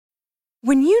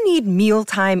When you need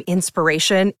mealtime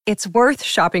inspiration, it's worth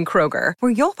shopping Kroger,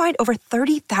 where you'll find over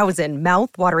 30,000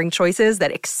 mouth-watering choices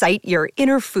that excite your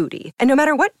inner foodie. And no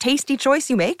matter what tasty choice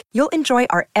you make, you'll enjoy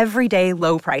our everyday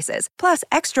low prices, plus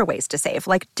extra ways to save,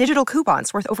 like digital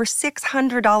coupons worth over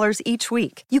 $600 each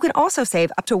week. You can also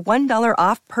save up to $1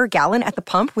 off per gallon at the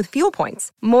pump with fuel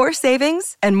points. More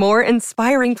savings and more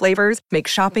inspiring flavors make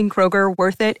shopping Kroger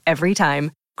worth it every time.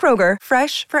 Kroger,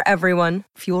 fresh for everyone.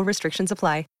 Fuel restrictions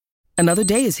apply. Another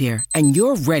day is here, and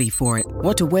you're ready for it.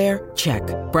 What to wear? Check.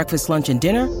 Breakfast, lunch, and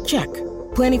dinner? Check.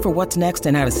 Planning for what's next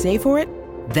and how to save for it?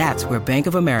 That's where Bank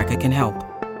of America can help.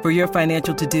 For your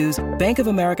financial to-dos, Bank of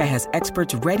America has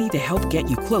experts ready to help get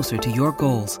you closer to your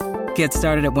goals. Get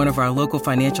started at one of our local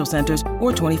financial centers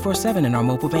or 24/7 in our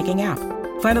mobile banking app.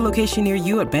 Find a location near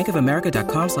you at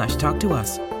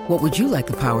bankofamerica.com/talktous. What would you like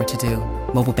the power to do?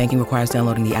 Mobile banking requires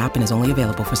downloading the app and is only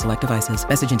available for select devices.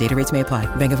 Message and data rates may apply.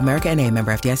 Bank of America N.A.,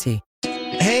 member FDIC.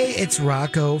 Hey, it's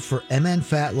Rocco for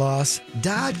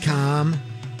mnfatloss.com.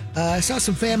 I saw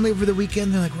some family over the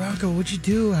weekend. They're like, Rocco, what'd you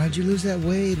do? How'd you lose that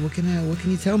weight? What can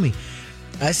you tell me?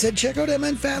 I said, check out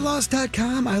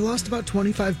mnfatloss.com. I lost about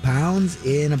 25 pounds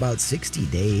in about 60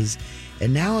 days.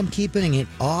 And now I'm keeping it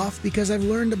off because I've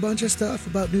learned a bunch of stuff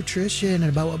about nutrition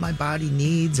and about what my body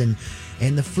needs and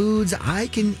the foods I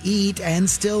can eat and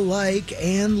still like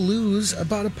and lose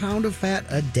about a pound of fat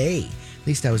a day. At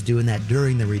least I was doing that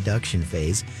during the reduction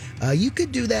phase. You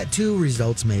could do that too.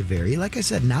 Results may vary. Like I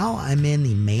said, now I'm in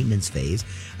the maintenance phase.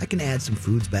 I can add some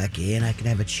foods back in. I can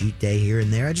have a cheat day here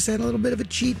and there. I just had a little bit of a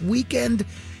cheat weekend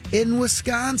in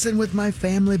Wisconsin with my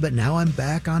family, but now I'm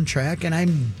back on track and I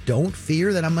don't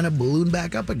fear that I'm going to balloon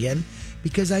back up again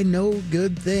because I know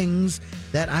good things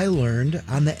that I learned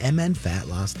on the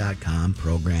mnfatloss.com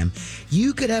program.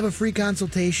 You could have a free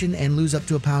consultation and lose up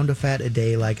to a pound of fat a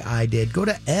day like I did. Go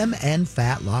to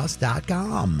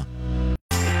mnfatloss.com.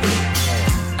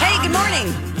 Hey, good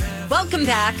morning. Welcome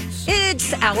back.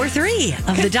 It's hour 3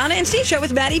 of the Donna and Steve Show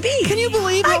with Maddie B. Can you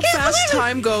believe how fast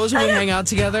time goes when we hang out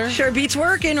together? Sure beats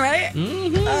working, right?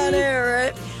 Mm-hmm. I know,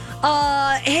 right?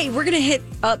 Hey, we're going to hit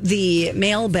up the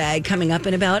mailbag coming up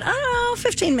in about,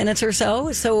 15 minutes or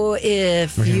so. So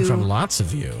if we're hearing from lots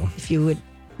of you. If you would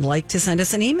like to send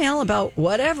us an email about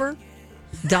whatever,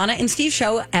 Donna and Steve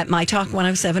Show at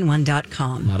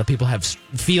mytalk1071.com. A lot of people have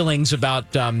feelings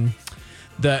about the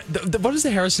what is the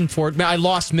Harrison Ford? I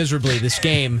lost miserably this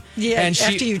game. Yeah, and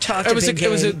after you talked it was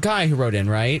a guy who wrote in,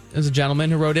 right? It was a gentleman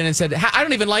who wrote in and said, I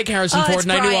don't even like Harrison Ford, and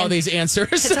Brian. I knew all these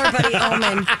answers. It's our buddy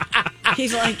Omen.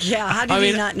 He's like, yeah, how did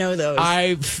you not know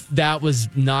those? That was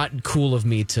not cool of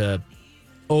me to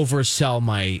oversell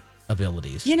my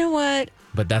abilities. You know what?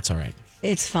 But that's all right.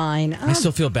 It's fine. I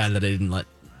still feel bad that I didn't let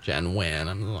Jen win.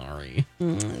 I'm sorry.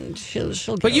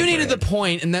 She'll but you needed the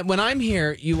point, and that when I'm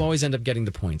here, you always end up getting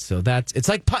the point. So it's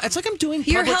like I'm doing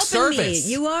You're public helping service.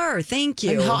 me. You are. Thank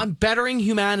you. I'm bettering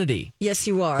humanity. Yes,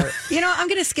 you are. I'm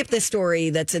going to skip this story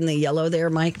that's in the yellow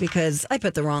there, Mike, because I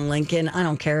put the wrong link in. I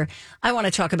don't care. I want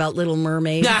to talk about Little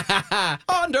Mermaid.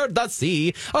 Under the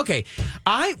sea. Okay.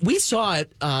 We saw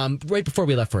it right before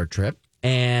we left for a trip,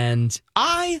 and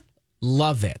I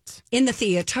love it. In the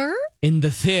theater? In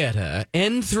the theater,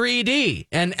 in 3D.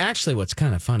 And actually, what's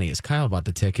kind of funny is Kyle bought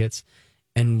the tickets,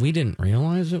 and we didn't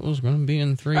realize it was going to be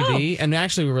in 3D. Oh. And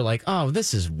actually, we were like, oh,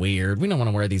 this is weird. We don't want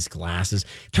to wear these glasses.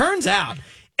 Turns out,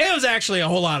 it was actually a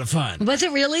whole lot of fun. Was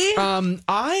it really?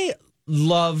 I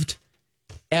loved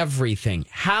everything.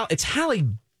 It's Halle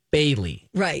Bailey.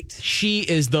 Right. She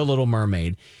is the Little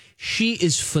Mermaid. She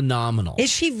is phenomenal.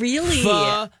 Is she really?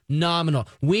 Phenomenal.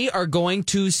 We are going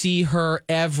to see her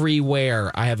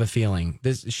everywhere, I have a feeling.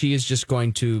 This is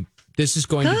going to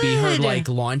be her like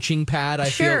launching pad.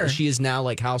 I feel she is now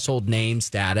like household name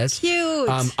status. Cute.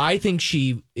 I think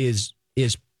she is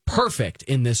perfect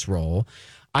in this role.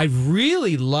 I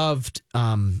really loved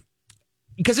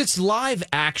because it's live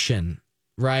action,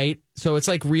 right? So it's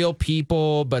like real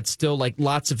people, but still like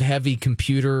lots of heavy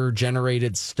computer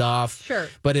generated stuff. Sure.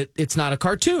 But it's not a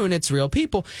cartoon, it's real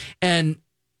people. And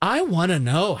I want to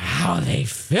know how they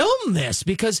film this,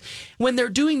 because when they're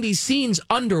doing these scenes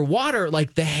underwater,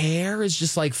 like the hair is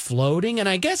just like floating. And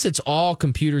I guess it's all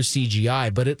computer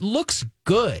CGI, but it looks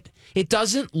good. It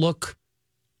doesn't look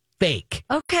fake.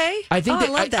 Okay. I think I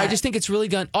love that. I just think it's really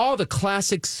got all the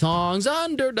classic songs,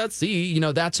 Under the Sea,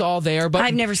 that's all there. But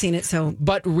I've never seen it, so.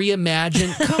 But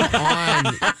reimagined, come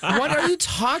on. What are you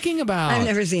talking about? I've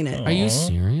never seen it. Are you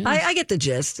serious? I get the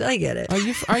gist. I get it.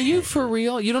 Are you for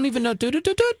real? You don't even know.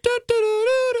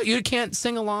 You can't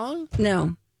sing along?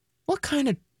 No. What kind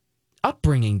of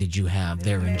upbringing did you have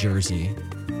there in Jersey?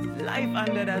 Life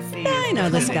under the sea. Yeah, I know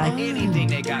this guy. Anything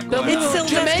they got The going It's little on.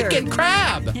 Sylvester. Jamaican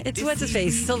crab. It's what's his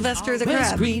face? Sylvester the Where's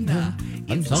Crab. Greener?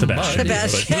 Sebastian.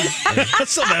 Sebastian.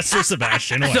 Sylvester,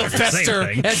 Sebastian. Whatever, Sylvester,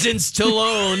 same thing. as in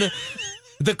Stallone,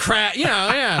 the crab.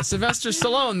 Yeah, Sylvester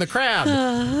Stallone, the crab.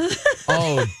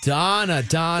 Oh, Donna.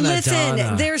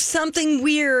 Listen, there's something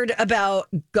weird about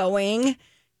going,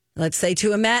 let's say,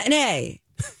 to a matinee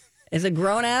as a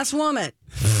grown-ass woman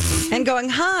and going,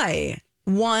 hi,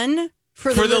 one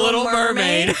for the Little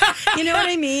Mermaid. You know what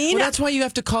I mean? Well, that's why you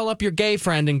have to call up your gay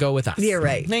friend and go with us. You're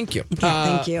right. Thank you.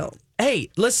 Yeah, thank you. Hey,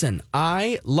 listen,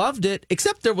 I loved it,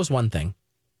 except there was one thing.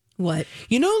 What?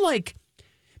 You know, like,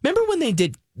 remember when they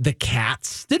did the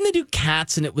Cats? Didn't they do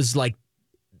Cats and it was like,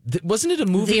 wasn't it a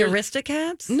movie? The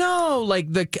Aristocats? No,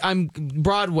 like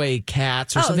Broadway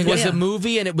Cats or something. It was a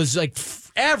movie and it was like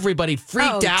everybody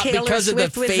freaked out Taylor because Swift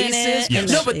of the was in faces. it.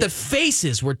 No, but the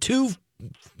faces were too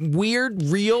weird,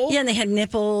 real. Yeah, and they had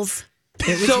nipples. It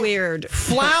was So, weird.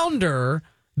 Flounder,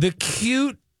 the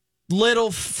cute little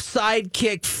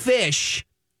sidekick fish,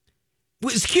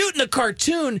 was cute in a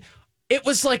cartoon. It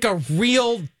was like a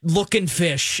real looking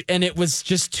fish, and it was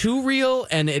just too real,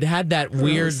 and it had that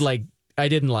weird, like, I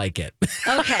didn't like it.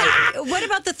 Okay. What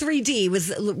about the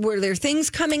 3D? Were there things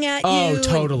coming at you? Oh,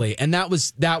 totally. And that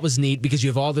was neat because you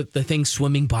have all the things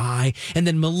swimming by, and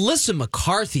then Melissa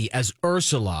McCarthy as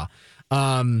Ursula.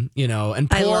 And I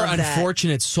poor love that.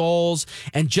 unfortunate souls,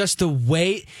 and just the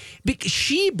way because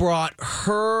she brought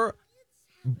her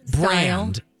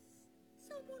brand.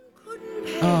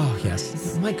 Oh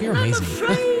yes, Mike, you're amazing.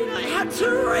 I had to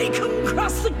rake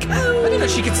across the I code. didn't know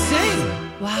she could sing.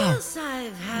 Wow. Yes,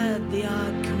 I've had the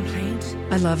odd complaint,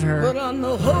 I love her. but on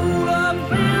the whole, I've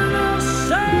been a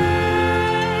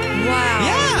saint. Wow.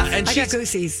 Yeah, and I got she's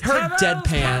goosies. her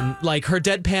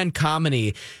deadpan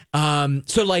comedy.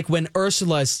 So like when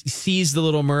Ursula sees the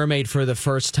Little Mermaid for the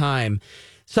first time,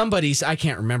 I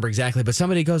can't remember exactly, but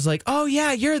somebody goes like, "Oh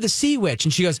yeah, you're the sea witch,"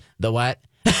 and she goes, "The what?"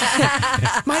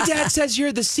 My dad says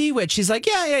you're the sea witch. She's like,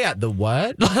 yeah. The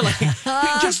what?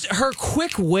 Just her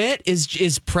quick wit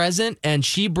is present, and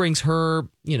she brings her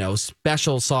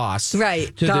special sauce.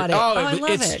 Right. to Got it. I love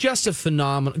it's it. just a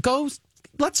phenomenal.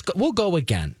 Let's go. We'll go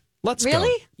again. Let's go.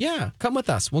 Really? Yeah. Come with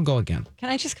us. We'll go again. Can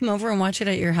I just come over and watch it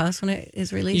at your house when it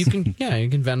is released? You can. Yeah. You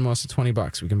can Venmo us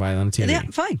 $20. We can buy it on the TV. Yeah,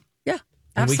 fine. Yeah.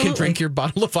 And we Absolutely. can drink your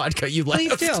bottle of vodka you left.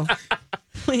 Please do.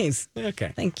 Please.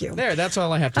 Okay. Thank you. There. That's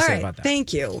all I have to All say right. about that.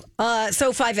 Thank you.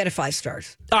 So 5 out of 5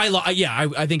 stars. I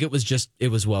think it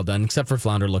was well done, except for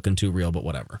Flounder looking too real, but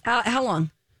whatever. How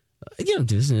long?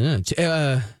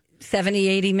 70,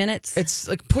 80 minutes? it's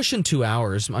like pushing 2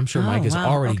 hours. I'm sure Mike is wow.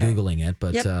 already Okay. Googling it,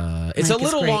 but Yep. it's Mike a is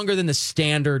little great. longer than the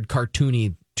standard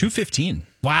cartoony. 2:15.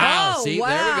 Wow. Oh, See, wow.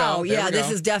 there we go. There Yeah, we this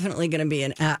go. is definitely going to be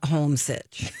an at-home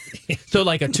sitch. So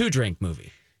like a 2-drink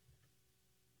movie.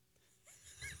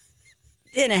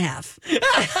 In a half.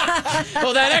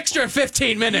 Well, that extra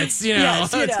 15 minutes,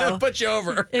 Yes, it's gonna put you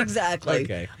over. Exactly.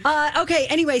 Okay. Okay.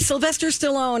 Anyway, Sylvester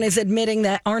Stallone is admitting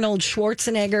that Arnold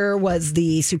Schwarzenegger was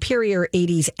the superior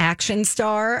 80s action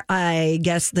star. I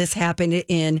guess this happened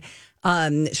in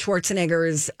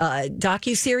Schwarzenegger's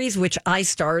docuseries, which I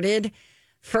started.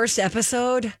 First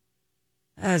episode,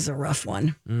 that was a rough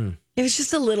one. It was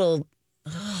just a little,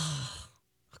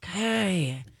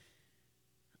 okay.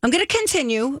 I'm going to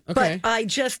continue, Okay. but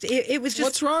it was just.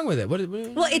 What's wrong with it?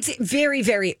 Well, it's very,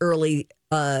 very early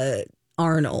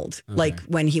Arnold, like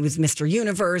when he was Mr.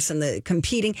 Universe and the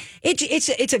competing.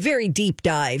 It's a very deep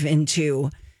dive into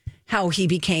how he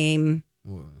became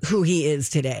who he is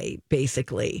today,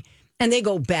 basically. And they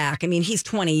go back. I mean, he's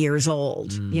 20 years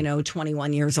old,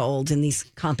 21 years old in these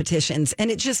competitions.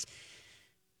 And it just,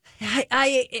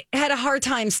 I had a hard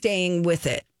time staying with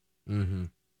it. Mm-hmm.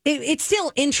 It's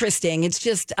still interesting. It's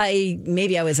just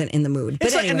maybe I wasn't in the mood.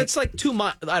 But anyway. And it's like too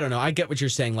much. I don't know. I get what you're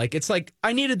saying. Like it's like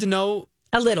I needed to know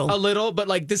a little, but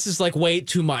like this is like way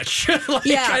too much. I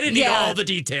didn't need all the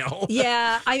detail.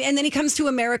 Yeah, and then he comes to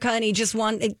America and he just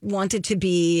wanted to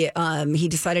be. He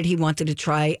decided he wanted to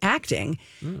try acting,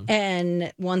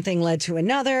 and one thing led to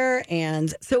another.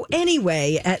 And so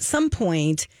anyway, at some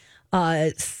point,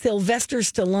 Sylvester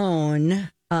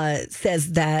Stallone.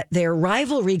 Says that their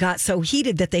rivalry got so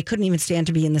heated that they couldn't even stand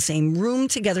to be in the same room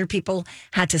together. People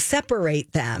had to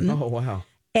separate them. Oh, wow.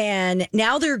 And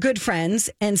now they're good friends.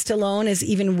 And Stallone is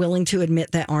even willing to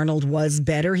admit that Arnold was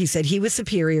better. He said he was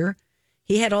superior.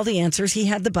 He had all the answers. He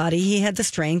had the body. He had the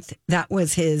strength. That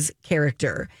was his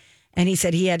character. And he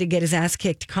said he had to get his ass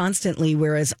kicked constantly,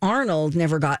 whereas Arnold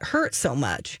never got hurt so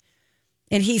much.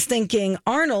 And he's thinking,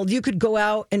 Arnold, you could go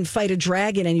out and fight a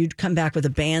dragon and you'd come back with a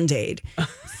Band-Aid.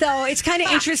 So it's kind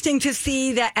of interesting to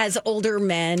see that as older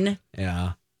men,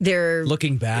 they're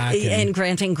looking back and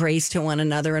granting grace to one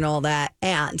another and all that.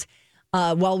 And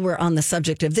while we're on the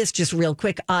subject of this, just real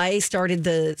quick, I started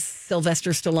the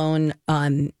Sylvester Stallone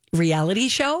reality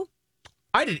show.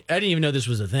 I didn't even know this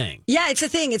was a thing. Yeah, it's a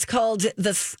thing. It's called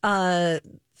the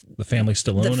Family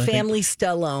Stallone. The Family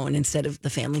Stallone instead of the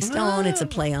Family Stone. It's a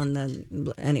play on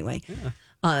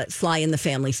the Sly and the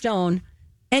Family Stone.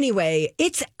 Anyway,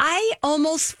 I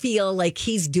almost feel like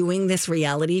he's doing this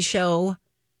reality show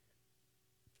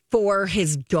for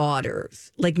his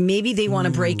daughters. Like maybe they want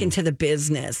to break into the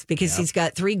business because he's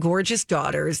got 3 gorgeous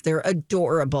daughters. They're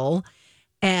adorable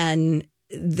and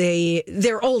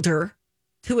they're older.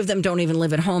 2 of them don't even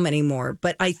live at home anymore.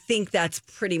 But I think that's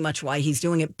pretty much why he's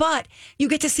doing it. But you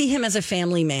get to see him as a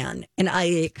family man. And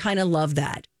I kind of love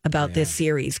that about this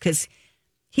series because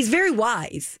he's very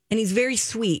wise and he's very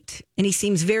sweet and he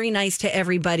seems very nice to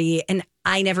everybody. And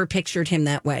I never pictured him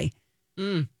that way.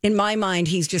 In my mind,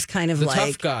 he's just kind of like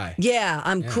tough guy. Yeah,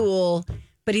 I'm cool.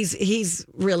 But he's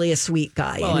really a sweet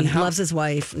guy, Well, and he loves his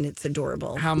wife, and it's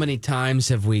adorable. How many times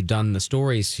have we done the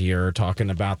stories here talking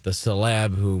about the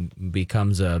celeb who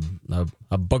becomes a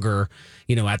booger,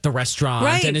 at the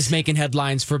restaurant and is making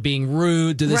headlines for being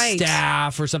rude to the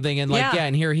staff or something? And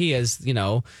and here he is,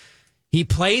 he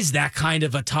plays that kind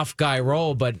of a tough guy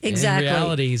role, but in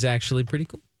reality, he's actually pretty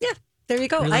cool. Yeah, there you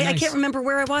go. Really I can't remember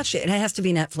where I watched it. It has to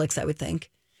be Netflix, I would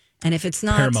think. And if it's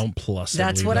not Paramount Plus,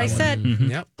 that's what I said. Mm-hmm.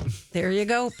 Yep. There you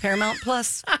go. Paramount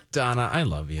Plus. Donna, I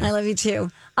love you. I love you too.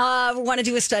 Want to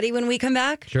do a study when we come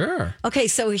back? Sure. Okay,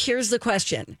 so here's the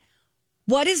question.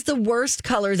 What is the worst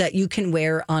color that you can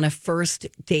wear on a first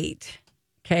date?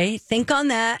 Okay, think on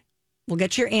that. We'll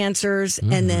get your answers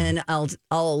and then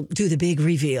I'll do the big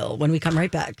reveal when we come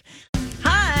right back.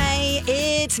 Hi,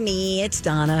 it's me. It's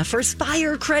Donna for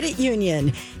Spire Credit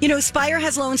Union. Spire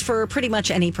has loans for pretty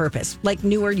much any purpose, like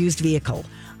new or used vehicle.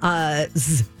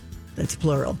 That's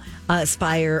plural.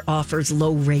 Spire offers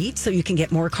low rates so you can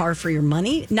get more car for your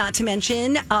money. Not to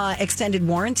mention extended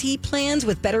warranty plans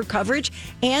with better coverage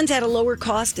and at a lower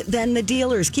cost than the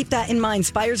dealers. Keep that in mind.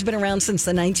 Spire's been around since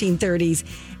the 1930s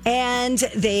and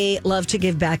they love to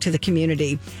give back to the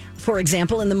community. For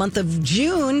example, in the month of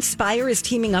June, Spire is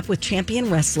teaming up with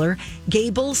champion wrestler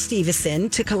Gable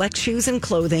Steveson to collect shoes and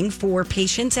clothing for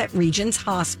patients at Regents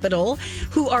Hospital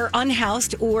who are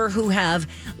unhoused or who have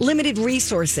limited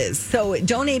resources. So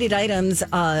donated items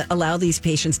allow these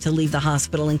patients to leave the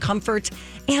hospital in comfort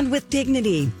and with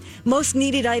dignity. Most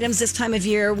needed items this time of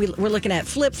year, we're looking at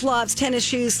flip-flops, tennis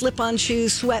shoes, slip-on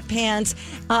shoes, sweatpants,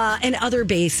 and other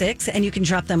basics. And you can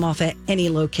drop them off at any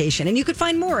location. And you could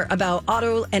find more about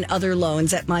auto and other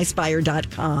loans at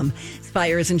myspire.com.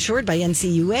 Spire is insured by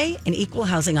NCUA, an equal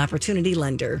housing opportunity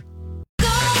lender.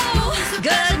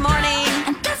 Good morning.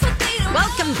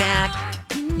 Welcome back.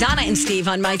 Donna and Steve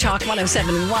on My Talk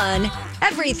 107.1.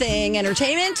 Everything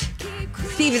Entertainment.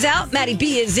 Steve is out. Maddie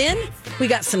B is in. We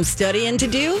got some studying to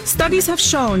do. Studies have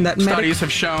shown that the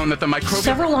microbial...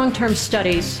 Several long-term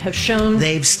studies have shown...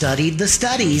 They've studied the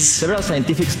studies. Several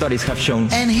scientific studies have shown...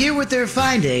 And here with their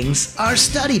findings are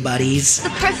study buddies. The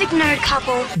perfect nerd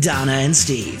couple. Donna and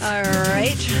Steve. All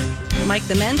right. Mike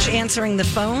the Mensch answering the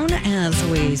phone as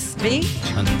we speak.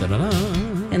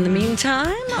 In the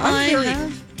meantime,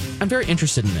 I'm very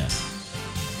interested in this.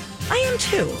 I am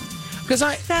too. Because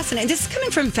fascinating. This is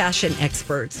coming from fashion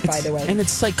experts, by the way. And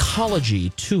it's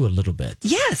psychology, too, a little bit.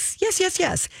 Yes.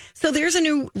 So there's a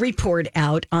new report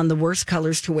out on the worst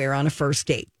colors to wear on a first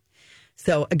date.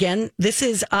 So again,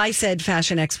 I said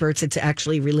fashion experts. It's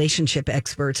actually relationship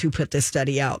experts who put this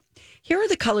study out. Here are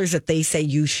the colors that they say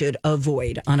you should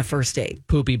avoid on a first date.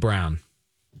 Poopy brown.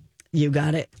 You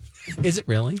got it. Is it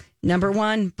really? Number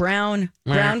 1, brown.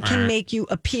 Brown can make you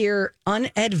appear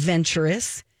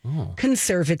unadventurous.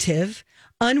 Conservative,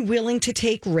 unwilling to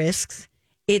take risks.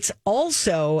 It's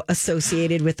also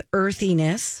associated with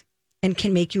earthiness and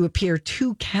can make you appear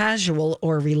too casual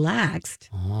or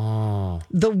relaxed.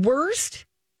 The worst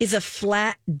is a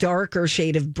flat, darker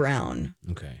shade of brown.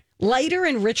 Okay. Lighter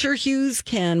and richer hues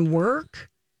can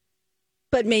work,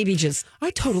 but maybe just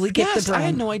I totally guessed. I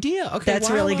had no idea. Okay,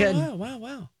 that's really good.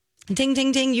 Wow. Ding,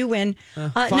 ding, ding, you win.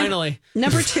 Finally.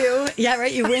 Number 2, yeah,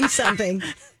 right, you win something.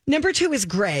 Number 2 is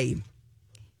gray.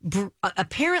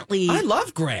 Apparently... I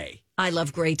love gray. I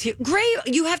love gray, too. Gray,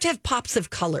 you have to have pops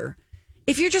of color.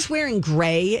 If you're just wearing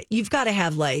gray, you've got to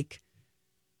have, I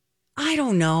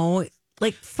don't know.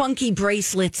 like funky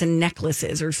bracelets and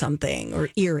necklaces or something, or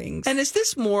earrings. And is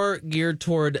this more geared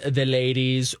toward the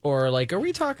ladies, or like, are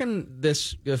we talking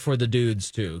this for the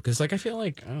dudes too? Because like, I feel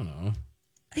like, I don't know.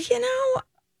 You know,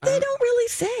 they don't really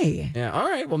say. Yeah. All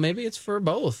right. Well, maybe it's for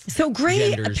both. So gray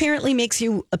genders. apparently makes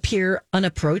you appear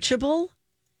unapproachable.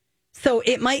 So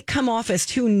it might come off as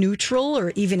too neutral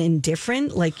or even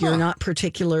indifferent, like you're not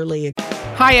particularly.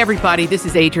 Hi, everybody. This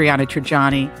is Adriana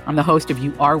Trajani. I'm the host of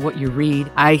You Are What You Read.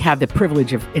 I have the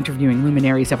privilege of interviewing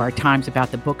luminaries of our times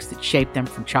about the books that shaped them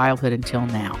from childhood until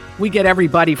now. We get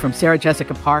everybody from Sarah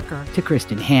Jessica Parker to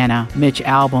Kristen Hanna, Mitch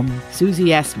Albom, Susie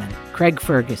Essman, Craig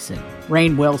Ferguson,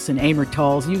 Rainn Wilson, Amor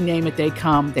Tolls, you name it, they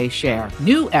come, they share.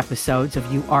 New episodes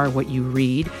of You Are What You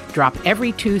Read drop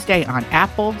every Tuesday on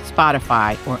Apple,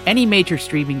 Spotify, or any major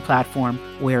streaming platform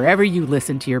wherever you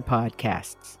listen to your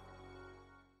podcasts.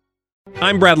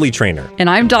 I'm Bradley Trainer. And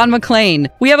I'm Don McClain.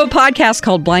 We have a podcast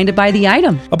called Blinded by the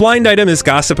Item. A blind item is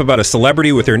gossip about a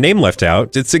celebrity with their name left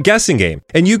out. It's a guessing game,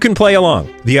 and you can play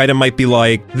along. The item might be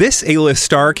like, this A-list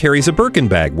star carries a Birkin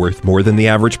bag worth more than the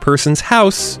average person's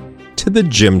house to the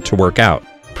gym to work out.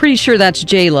 Pretty sure that's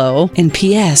J-Lo. And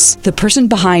P.S. the person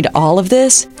behind all of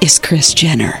this is Kris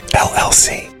Jenner,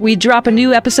 LLC. We drop a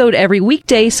new episode every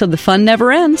weekday so the fun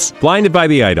never ends. Blinded by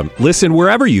the Item. Listen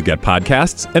wherever you get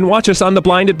podcasts and watch us on the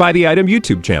Blinded by the Item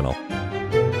YouTube channel.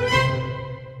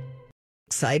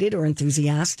 Excited or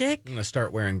enthusiastic? I'm going to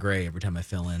start wearing gray every time I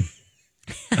fill in.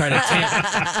 Try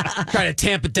to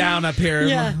tamp it down up here.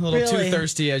 Yeah, a little really. too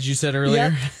thirsty, as you said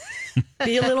earlier. Yep.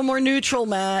 Be a little more neutral,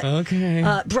 Matt. Okay.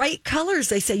 Bright colors.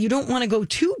 They say you don't want to go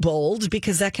too bold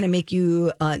because that can make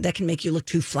you look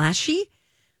too flashy,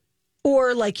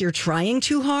 or like you're trying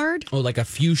too hard. Oh, like a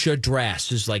fuchsia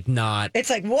dress is like not. It's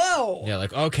like whoa. Yeah,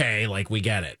 like okay, like we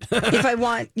get it.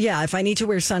 if I need to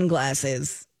wear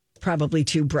sunglasses, probably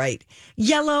too bright.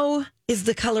 Yellow is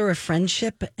the color of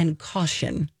friendship and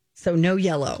caution. So no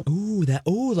yellow.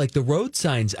 Like the road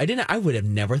signs. I would have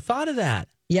never thought of that.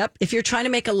 Yep. If you're trying to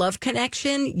make a love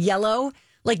connection, yellow,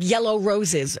 like yellow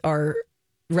roses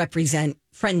represent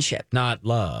friendship. Not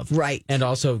love. Right. And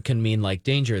also can mean like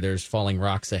danger. There's falling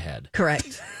rocks ahead.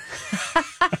 Correct.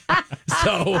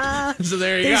 So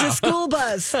there you go. There's a school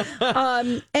bus.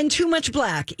 And too much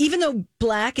black. Even though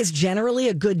black is generally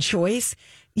a good choice,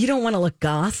 you don't want to look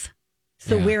goth.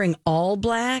 So wearing all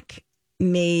black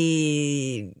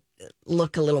may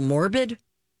look a little morbid.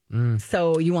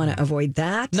 So you want to avoid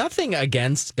that. Nothing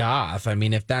against goth. I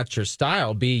mean, if that's your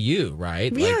style, be you,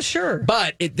 right? Yeah, sure.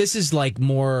 But this is like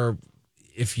more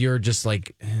if you're just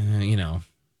like, you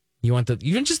want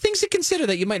even just things to consider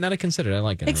that you might not have considered. I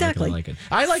like it. Exactly.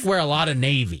 I like wear a lot of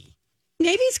navy.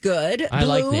 Navy's good. I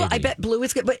like navy. I bet blue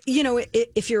is good. But,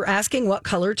 if you're asking what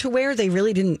color to wear, they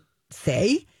really didn't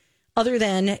say, other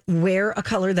than wear a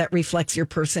color that reflects your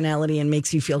personality and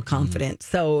makes you feel confident.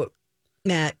 So,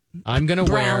 Matt, I'm going to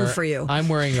wear brown for you. I'm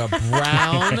wearing a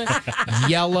brown,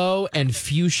 yellow, and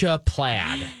fuchsia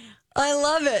plaid. I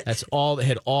love it. That's all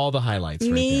hit all the highlights.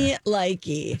 Me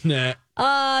likey. Nah.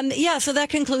 So that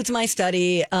concludes my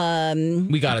study.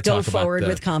 We got to talk forward about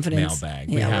the with confidence. Mailbag.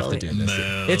 We have to do this.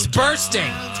 It's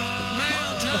bursting.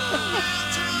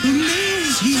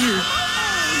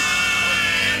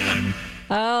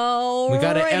 Oh, we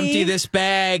got to empty this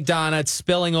bag, Donna. It's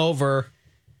spilling over.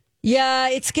 Yeah,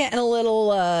 it's getting a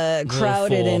little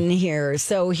crowded full in here.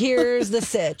 So here's the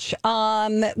sitch.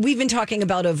 We've been talking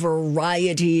about a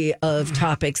variety of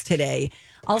topics today.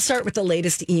 I'll start with the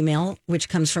latest email, which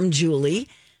comes from Julie,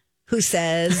 who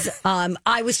says,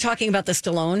 I was talking about the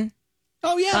Stallone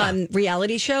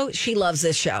reality show. She loves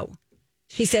this show.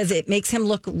 She says it makes him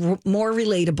look more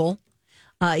relatable.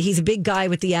 He's a big guy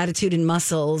with the attitude and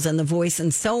muscles and the voice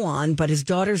and so on, but his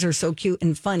daughters are so cute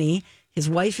and funny. His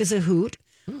wife is a hoot.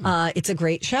 It's a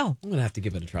great show. I'm going to have to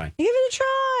give it a try. Give it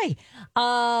a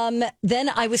try. Then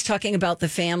I was talking about the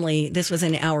family. This was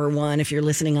in hour one, if you're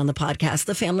listening on the podcast.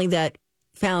 The family that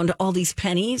found all these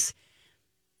pennies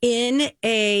in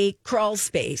a crawl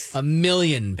space. 1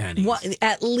 million pennies.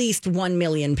 At least 1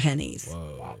 million pennies.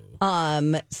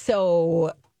 Whoa.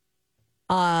 So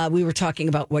we were talking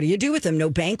about, what do you do with them? No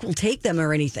bank will take them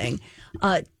or anything.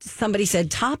 Somebody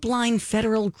said Top Line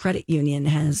Federal Credit Union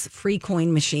has free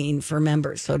coin machine for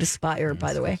members. So does Spire,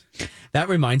 by the way. That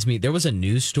reminds me, there was a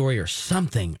news story or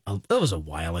something. That was a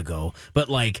while ago. But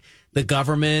like the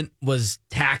government was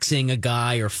taxing a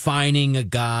guy or fining a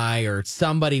guy, or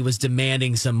somebody was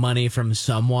demanding some money from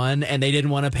someone and they didn't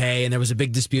want to pay. And there was a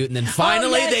big dispute. And then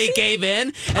finally they gave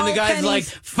in. And the guy's like,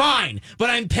 fine, but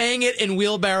I'm paying it in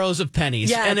wheelbarrows of pennies.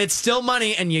 Yeah. And it's still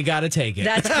money and you got to take it.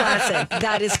 That's classic.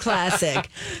 That is classic.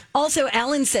 Also,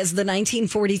 Alan says the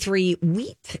 1943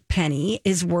 wheat penny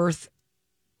is worth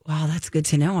wow, that's good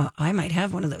to know. I might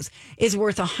have one of those. Is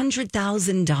worth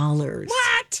 $100,000.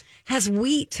 What? Has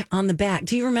wheat on the back.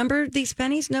 Do you remember these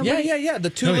pennies? Nobody? Yeah. The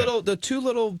two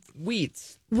little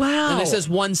wheats. Wow. And it says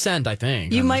 1 cent, I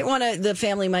think. The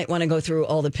family might want to go through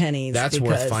all the pennies. That's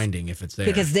worth finding if it's there.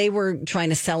 Because they were trying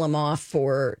to sell them off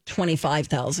for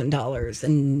 $25,000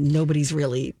 and nobody's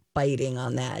really biting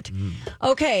on that.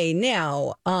 Okay,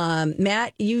 now,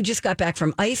 Matt, you just got back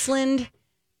from Iceland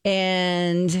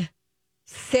and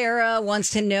Sarah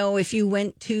wants to know if you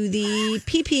went to the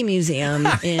PP Museum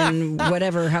in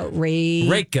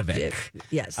Reykjavik.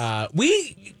 Yes.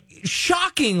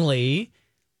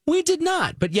 We did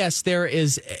not. But yes, there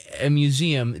is a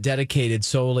museum dedicated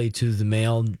solely to the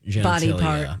male genitalia. Body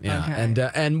part. Yeah. Okay.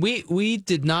 And we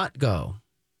did not go.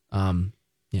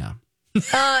 Yeah.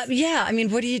 Yeah. I mean,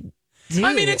 what do you do?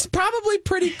 I mean, it's probably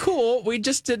pretty cool. We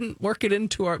just didn't work it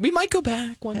into our. We might go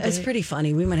back one day. It's pretty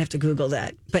funny. We might have to Google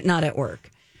that, but not at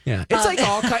work. Yeah, it's like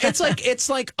all. It's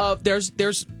like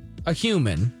there's a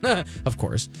human, of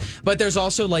course, but there's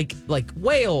also like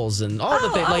whales and all the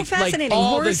things, like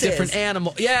all horses. the different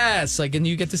animals. Yes, and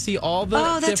you get to see all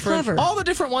the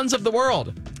different ones of the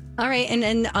world. All right,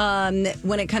 and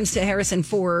when it comes to Harrison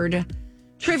Ford.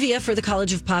 Trivia for the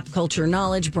College of Pop Culture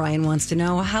Knowledge. Brian wants to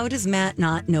know, how does Matt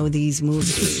not know these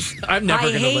movies? I'm never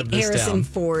going to live this down. I hate Harrison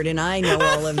Ford, and I know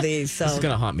all of these. So this is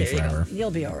going to haunt me forever.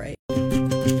 You'll be all right.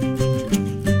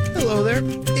 Hello there.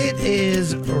 It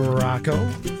is Rocco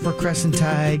for Crescent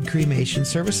Tide Cremation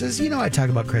Services. You know I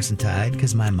talk about Crescent Tide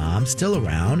because my mom's still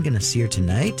around. Going to see her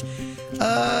tonight.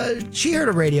 She heard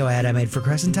a radio ad I made for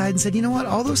Crescent Tide and said, you know what?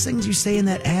 All those things you say in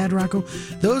that ad, Rocco,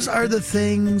 those are the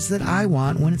things that I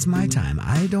want when it's my time.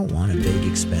 I don't want a big,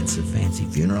 expensive, fancy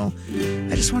funeral.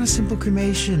 I just want a simple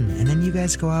cremation. And then you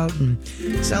guys go out and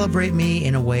celebrate me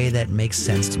in a way that makes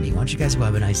sense to me. Why don't you guys go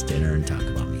have a nice dinner and talk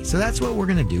about me? So that's what we're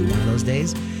going to do one of those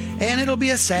days. And it'll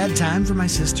be a sad time for my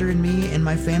sister and me and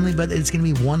my family, but it's going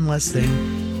to be one less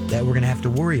thing that we're going to have to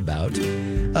worry about.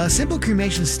 Simple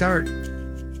cremations start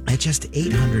at just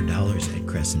 $800 at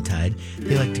Crescent Tide.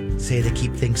 They like to say they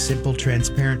keep things simple,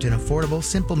 transparent, and affordable.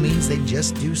 Simple means they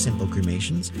just do simple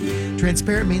cremations.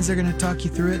 Transparent means they're going to talk you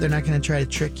through it. They're not going to try to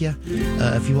trick you.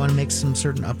 If you want to make some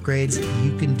certain upgrades,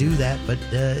 you can do that, but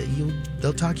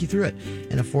they'll talk you through it.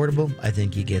 And affordable, I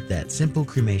think you get that. Simple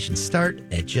cremations start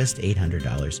at just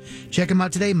 $800. Check them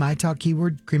out today. My talk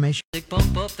keyword, cremation. Hey,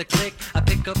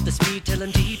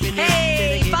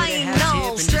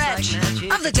 final stretch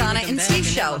of the Donna and Steve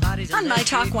Show on My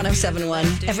Talk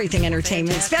 107.1 Everything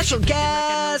Entertainment. Special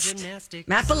guest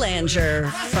Matt Belanger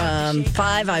from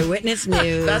 5 Eyewitness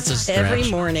News. That's a stretch. Every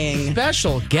morning.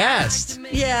 Special guest.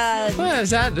 Yeah. What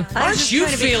is that? Aren't you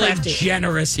feeling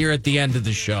generous here at the end of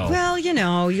the show? Well, you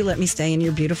know, you let me stay in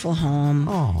your beautiful home.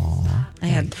 Oh, I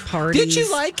had parties. Did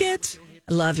you like it?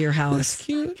 I love your house. It's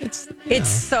cute. It's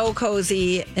so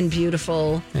cozy and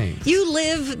beautiful. Thanks. You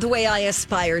live the way I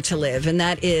aspire to live, and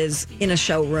that is in a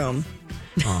showroom.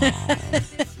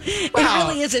 It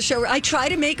really is a show. I try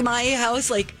to make my house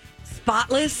like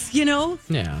spotless, you know?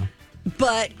 Yeah.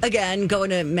 But again,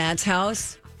 going to Matt's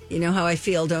house, you know how I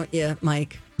feel, don't you,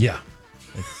 Mike? Yeah.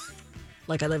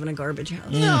 Like I live in a garbage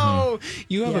house. No,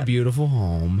 you have a beautiful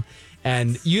home.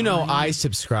 And you know, I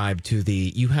subscribe to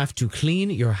you have to clean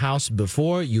your house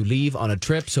before you leave on a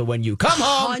trip. So when you come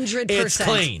home, 100%. It's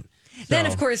clean. Then,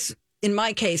 of course, in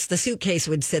my case, the suitcase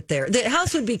would sit there. The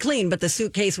house would be clean, but the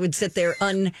suitcase would sit there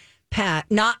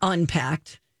not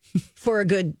unpacked for a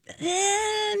good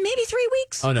maybe 3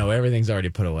 weeks. Oh, no, everything's already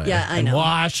put away. Yeah, I know. And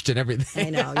washed and everything. I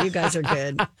know. You guys are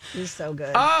good. You're so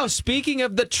good. Oh, speaking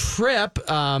of the trip,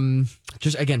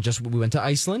 we went to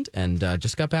Iceland and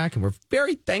just got back, and we're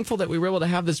very thankful that we were able to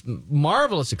have this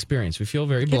marvelous experience. We feel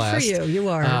very blessed. Good for you. You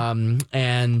are.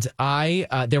 And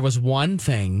there was one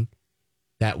thing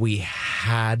that we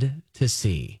had to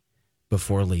see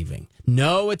before leaving.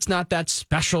 No, it's not that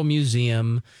special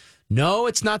museum. No,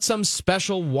 it's not some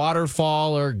special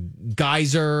waterfall or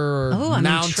geyser or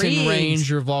mountain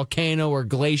range or volcano or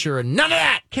glacier or none of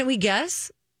that. Can we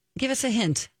guess? Give us a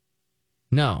hint.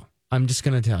 No, I'm just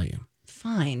going to tell you.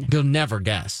 Fine. You'll never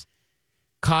guess.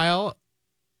 Kyle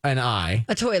and I.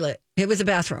 A toilet. It was a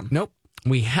bathroom. Nope.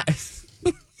 We had.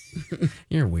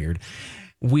 You're weird.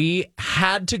 We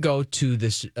had to go to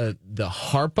this the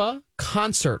Harpa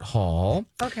Concert Hall.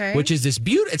 Okay. Which is this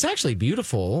it's actually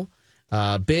beautiful.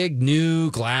 Big new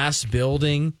glass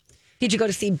building. Did you go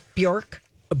to see Bjork?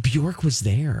 Bjork was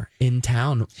there in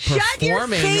town performing. Shut your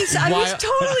face! I was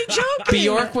totally joking.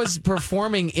 Bjork was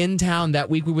performing in town that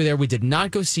week we were there. We did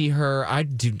not go see her. I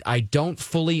don't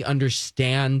fully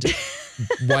understand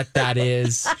what that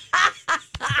is.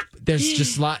 there's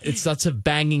just it's lots of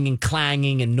banging and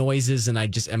clanging and noises, and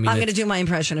I'm going to do my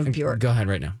impression of Bjork. Go ahead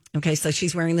right now. Okay, so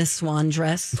she's wearing this swan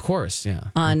dress. Of course, yeah.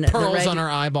 On pearls on her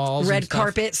eyeballs. Red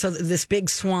carpet. So this big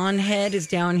swan head is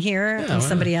down here. Yeah, and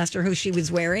somebody asked her who she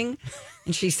was wearing.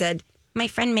 And she said, my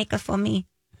friend make a for me.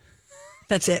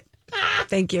 That's it.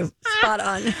 Thank you. Spot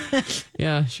on.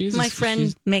 Yeah, my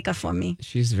friend make a for me.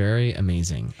 She's very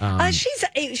amazing.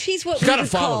 She's what she's got a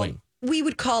following. We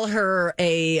would call her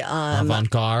a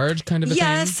avant-garde kind of a thing.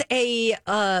 Yes,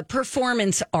 a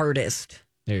performance artist.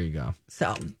 There you go.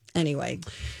 So anyway,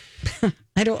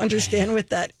 I don't understand what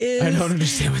that is. I don't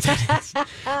understand what that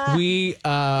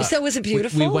is. So was it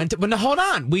beautiful? We went to, but no, hold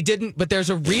on. We didn't, but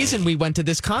there's a reason we went to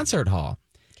this concert hall.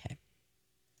 Okay.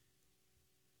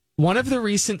 One of the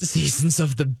recent seasons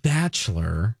of The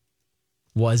Bachelor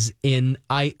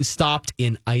stopped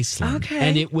in Iceland. Okay.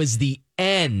 And it was the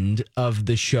end of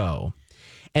the show.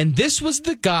 And this was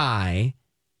the guy,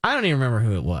 I don't even remember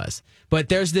who it was, but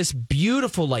there's this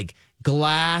beautiful like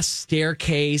glass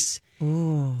staircase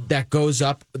that goes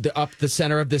up the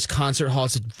center of this concert hall.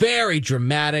 It's very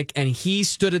dramatic, and he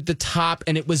stood at the top,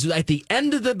 and it was at the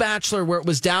end of The Bachelor where it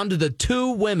was down to the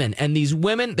two women, and these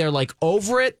women, they're like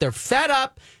over it, they're fed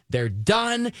up, they're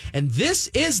done, and this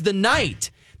is the night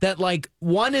that like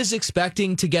one is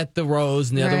expecting to get the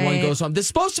rose and the other one goes home. This is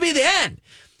supposed to be the end.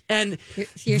 And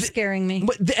you're scaring me.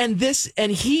 And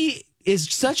he is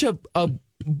such a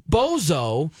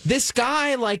bozo. This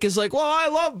guy is like, well, I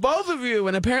love both of you,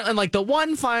 and apparently, like, the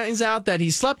one finds out that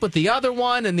he slept with the other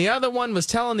one, and the other one was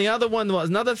telling the other one was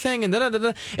another thing, and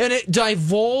and it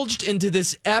divulged into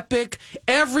this epic.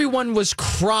 Everyone was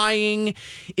crying.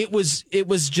 It was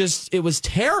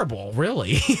terrible.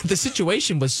 Really, the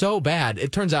situation was so bad.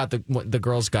 It turns out the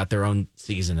girls got their own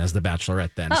season as the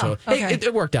Bachelorette then, so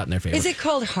it worked out in their favor. Is it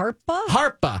called Harpa?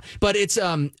 Harpa, but it's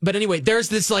But anyway, there's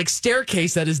this like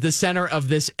staircase that is the center of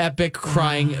this epic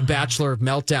crying Bachelor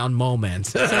meltdown moment.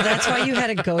 So that's why you had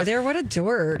to go there? What a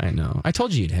dork. I know. I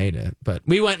told you you'd hate it, but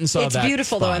we went and saw that. It's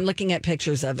beautiful, spot. though. I'm looking at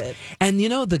pictures of it. And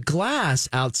the glass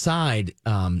outside,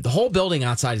 the whole building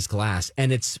outside is glass,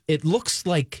 and it looks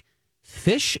like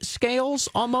fish scales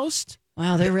almost.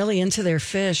 Wow, they're really into their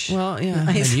fish. Well, yeah.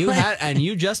 And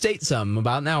you just ate some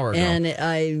about an hour ago. And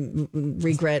I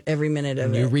regret every minute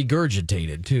of it. You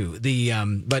regurgitated too.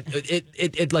 But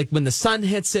it like when the sun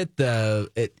hits it,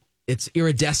 it's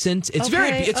iridescent. It's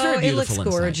very beautiful. It looks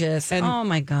gorgeous. And oh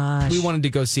my gosh. we wanted to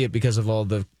go see it because of all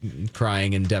the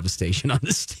crying and devastation on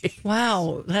the stage.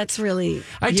 Wow, that's really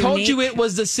I told you it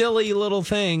was a silly little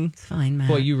thing. It's fine, man.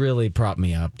 Well, you really prop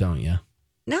me up, don't you?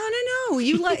 No.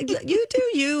 You you do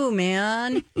you,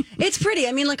 man. It's pretty.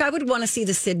 I mean, like I would want to see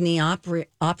the Sydney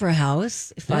Opera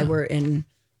House if I were in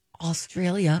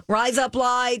Australia. Rise up,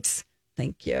 lights.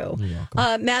 Thank you. You're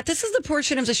welcome. Matt, this is the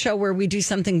portion of the show where we do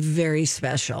something very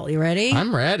special. You ready?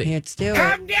 I'm ready. Let's do it.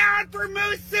 Come down for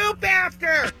moose soup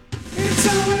after.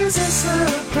 It's always a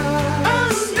surprise.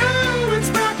 Oh no, it's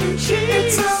mac and cheese.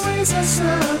 It's always a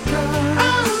surprise.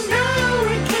 Oh no,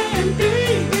 it can't be.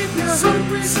 If you're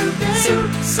hungry today,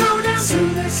 so down to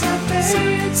the cafe.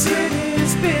 It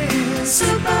is big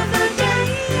soup of the day.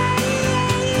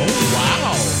 Oh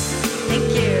wow! Thank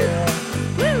you.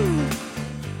 Woo!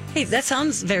 Hey, that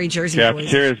sounds very Jersey Jeff, boys.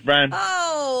 cheers, Brian.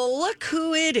 Oh, look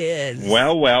who it is.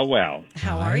 Well.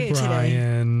 How are you today?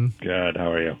 Brian. Good.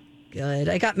 How are you? Good.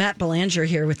 I got Matt Belanger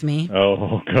here with me.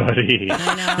 Oh, goody.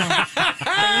 I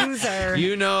know. Things are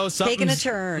something's taking a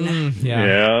turn.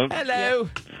 Yeah. Hello.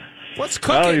 What's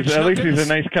cooking? Well, at least he's a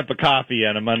nice cup of coffee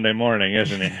on a Monday morning,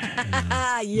 isn't he?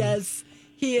 Yes,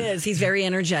 he is. He's very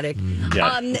energetic.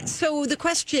 Yes. So the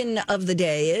question of the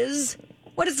day is,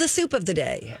 what is the soup of the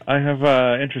day? I have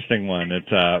an interesting one. It's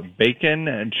bacon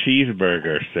and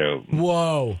cheeseburger soup.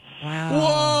 Whoa. Wow.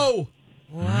 Whoa.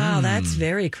 Wow, that's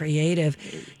very creative.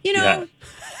 You know,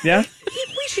 yeah?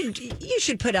 You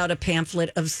should put out a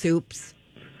pamphlet of soups.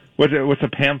 What's a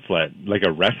pamphlet? Like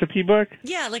a recipe book?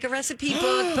 Yeah, like a recipe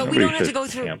book, but we don't have to go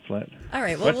through. Pamphlet. All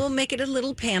right, well, we'll make it a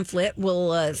little pamphlet.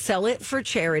 We'll sell it for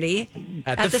charity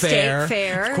at the state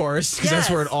fair, of course, because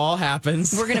that's where it all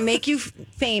happens. We're going to make you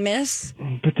famous.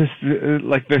 But this,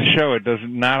 this show, it does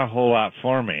not a whole lot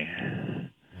for me.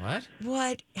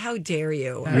 What? How dare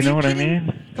you? You know what I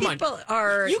mean? Come on. People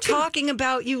are talking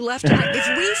about you left and right.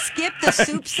 If we skip the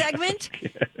soup segment,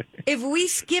 People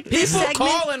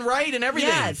call and write and everything.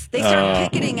 Yes, they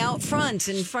start picketing out front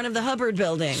in front of the Hubbard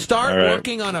building. Start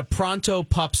working on a pronto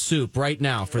pup soup right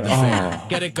now for the fair.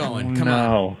 Get it going. Come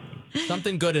on.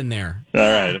 Something good in there. All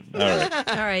right.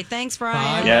 All right. Thanks,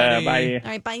 Brian. Bye. Yeah, bye.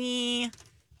 All right, bye.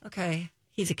 Okay.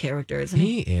 He's a character, isn't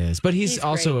he? He is, but he's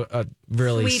also great. a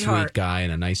really Sweetheart. sweet guy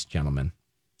and a nice gentleman.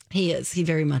 He is. He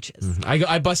very much is.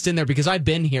 I bust in there because I've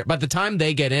been here. By the time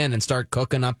they get in and start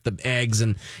cooking up the eggs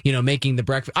and, making the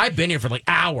breakfast, I've been here for like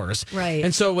hours. Right.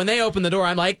 And so when they open the door,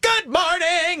 I'm like, good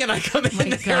morning. And I come in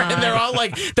there and they're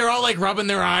all like rubbing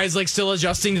their eyes, like still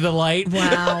adjusting to the light.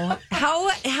 Wow.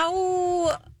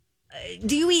 How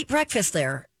do you eat breakfast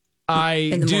there?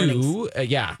 I do.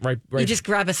 Yeah. Right. You just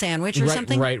grab a sandwich or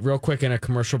something? Right. Real quick in a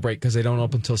commercial break because they don't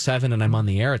open till 7 and I'm on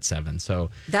the air at 7. So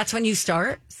that's when you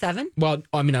start? 7? Well,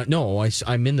 I mean, no,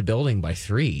 I'm in the building by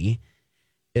 3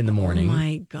 in the morning. Oh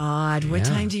my God. What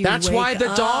time do you That's wake why the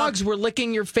up? dogs were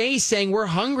licking your face saying we're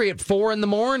hungry at 4 in the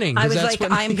morning. I was like,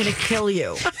 I'm going to kill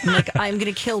you. I'm going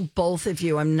to kill both of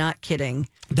you. I'm not kidding.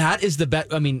 That is the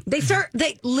best. I mean,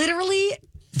 they literally,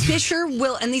 Fisher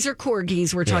will, and these are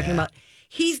corgis we're talking about.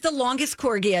 He's the longest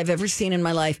corgi I've ever seen in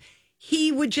my life.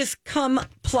 He would just come,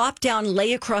 plop down,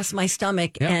 lay across my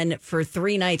stomach, and for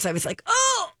 3 nights I was like,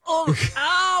 oh,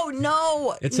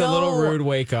 no. It's a little rude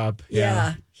wake up.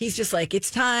 Yeah. He's just like,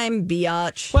 it's time,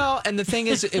 biatch. Well, and the thing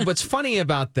is, what's funny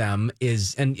about them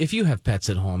is, and if you have pets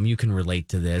at home, you can relate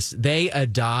to this. They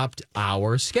adopt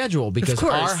our schedule because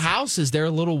our house is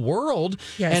their little world.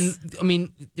 Yes. And I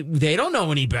mean, they don't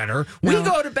know any better. No. We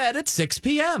go to bed at 6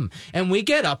 p.m. and we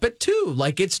get up at 2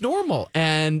 like it's normal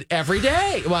and every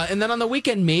day. Well, and then on the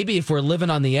weekend, maybe if we're living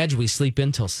on the edge, we sleep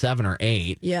in till 7 or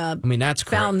 8. Yeah. I mean, that's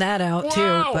great. Found that out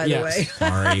too, by the way.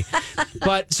 Sorry.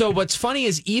 But so what's funny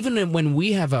is even when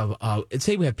we have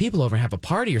say we have people over and have a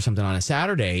party or something on a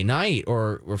Saturday night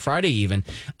or Friday even,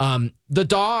 the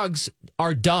dogs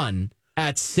are done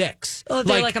at 6. Oh,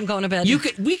 they're like I'm going to bed.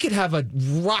 We could have a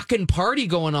rockin' party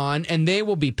going on and they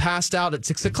will be passed out at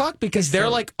 6 o'clock because they're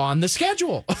like on the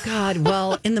schedule. God,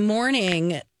 well, in the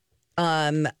morning,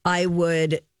 I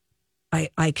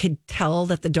could tell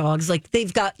that the dogs, like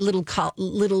they've got little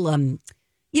tags.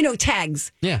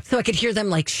 Yeah. So I could hear them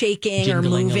like shaking Jingling or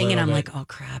moving, and I'm bit. like, oh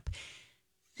crap.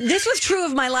 This was true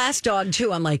of my last dog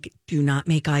too. I'm like, do not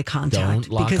make eye contact. Don't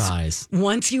lock because eyes.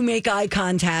 Once you make eye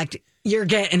contact, you're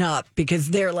getting up because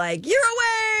they're like, you're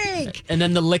awake. And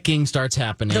then the licking starts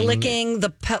happening. The licking,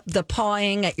 the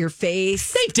pawing at your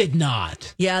face. They did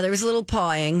not. Yeah, there was a little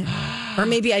pawing. Or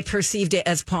maybe I perceived it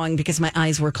as pawing because my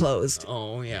eyes were closed.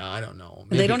 Oh, yeah, I don't know.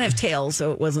 They don't have tails,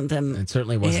 so it wasn't them. It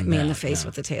certainly wasn't hit me in that, the face yeah.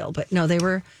 with the tail. But no, they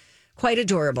were quite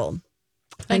adorable.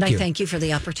 Thank you. I thank you for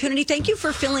the opportunity. Thank you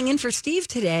for filling in for Steve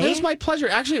today. It was my pleasure.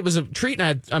 Actually, it was a treat.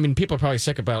 And I mean, people are probably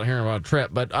sick about hearing about a trip,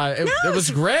 but it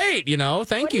was great.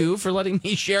 Thank you for letting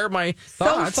me share my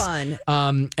thoughts. So fun.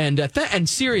 And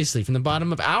seriously, from the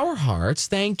bottom of our hearts,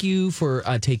 thank you for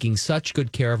taking such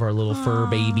good care of our little fur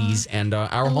babies and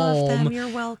our home. Love them. You're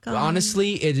welcome.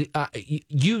 Honestly,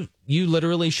 you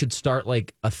literally should start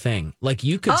like a thing. Like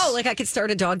you could. Oh, like I could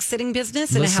start a dog sitting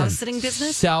business and a house sitting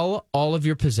business. Sell all of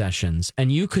your possessions,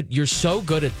 and you're so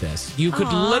good at this. You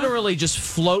could literally just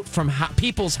float from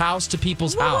people's house to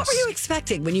people's house. What were you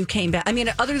expecting when you came back? I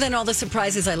mean, other than all the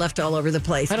surprises I left all over the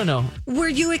place. I don't know. Were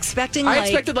you expecting? I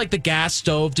expected like the gas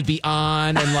stove to be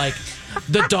on, and like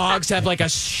the dogs have like a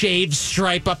shaved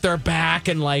stripe up their back,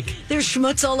 and like there's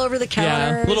schmutz all over the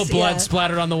counter. Yeah, little blood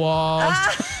splattered on the walls.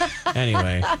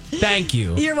 Anyway, thank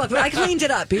you. You're welcome. I cleaned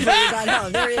it up before you got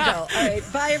home. There you go. All right,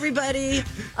 bye everybody.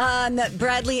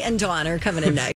 Bradley and Dawn are coming in next.